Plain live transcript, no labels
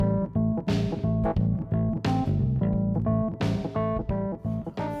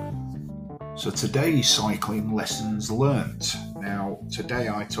So today's cycling lessons learnt. Now today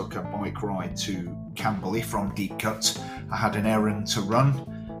I took a bike ride to Camberley from Deep Cut. I had an errand to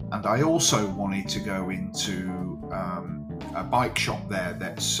run, and I also wanted to go into a bike shop there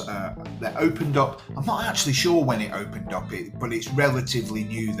that opened up. I'm not actually sure when it opened up, but it's relatively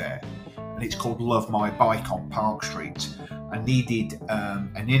new there, and it's called Love My Bike on Park Street. I needed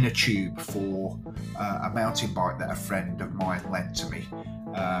an inner tube for a mountain bike that a friend of mine lent to me.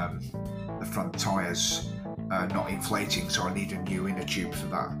 The front tyres not inflating, so I need a new inner tube for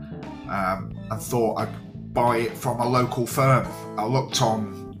that. I thought I'd buy it from a local firm. I looked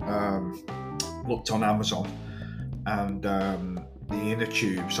on Amazon, and the inner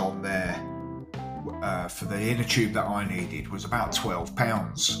tubes on there for the inner tube that I needed was about £12.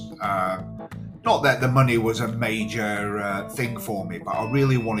 Not that the money was a major thing for me, but I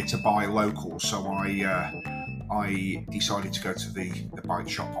really wanted to buy local, so I decided to go to the bike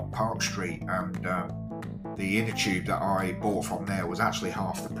shop on Park Street, and the inner tube that I bought from there was actually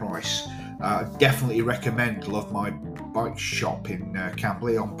half the price. Definitely recommend Love My Bike Shop in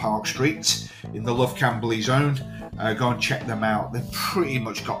Camberley on Park Street in the Love Camberley zone. Go and check them out. They've pretty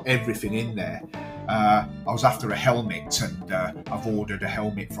much got everything in there. I was after a helmet, and I've ordered a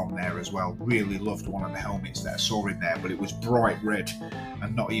helmet from there as well. Really loved one of the helmets that I saw in there, but it was bright red,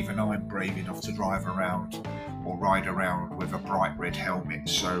 and not even I'm brave enough to drive around or ride around with a bright red helmet.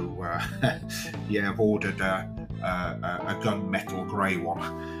 So yeah, I've ordered a gunmetal grey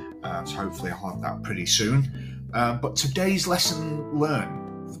one, so hopefully I'll have that pretty soon. But today's lesson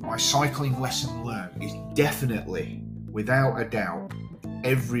learned, my cycling lesson learned, is definitely, without a doubt,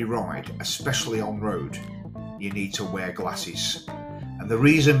 every ride, especially on road, you need to wear glasses. And the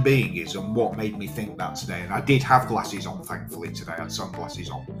reason being is, and what made me think that today, and I did have glasses on thankfully today, I had sunglasses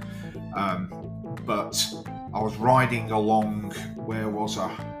on, but I was riding along, where was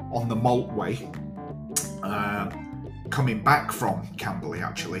I? On the Maltway, coming back from Camberley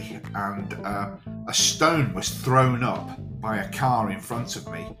actually, and a stone was thrown up by a car in front of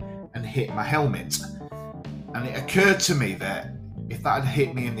me and hit my helmet. And it occurred to me that if that had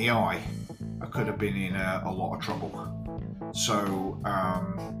hit me in the eye, I could have been in a lot of trouble. So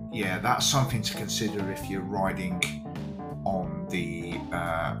yeah, that's something to consider if you're riding on the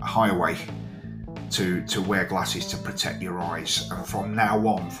highway, to wear glasses to protect your eyes. And from now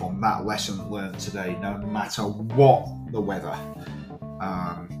on, from that lesson learned today, no matter what the weather,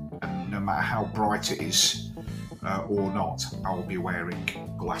 and no matter how bright it is or not, I will be wearing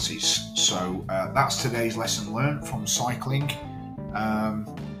glasses. So that's today's lesson learned from cycling.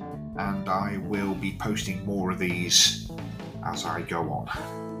 And I will be posting more of these as I go on.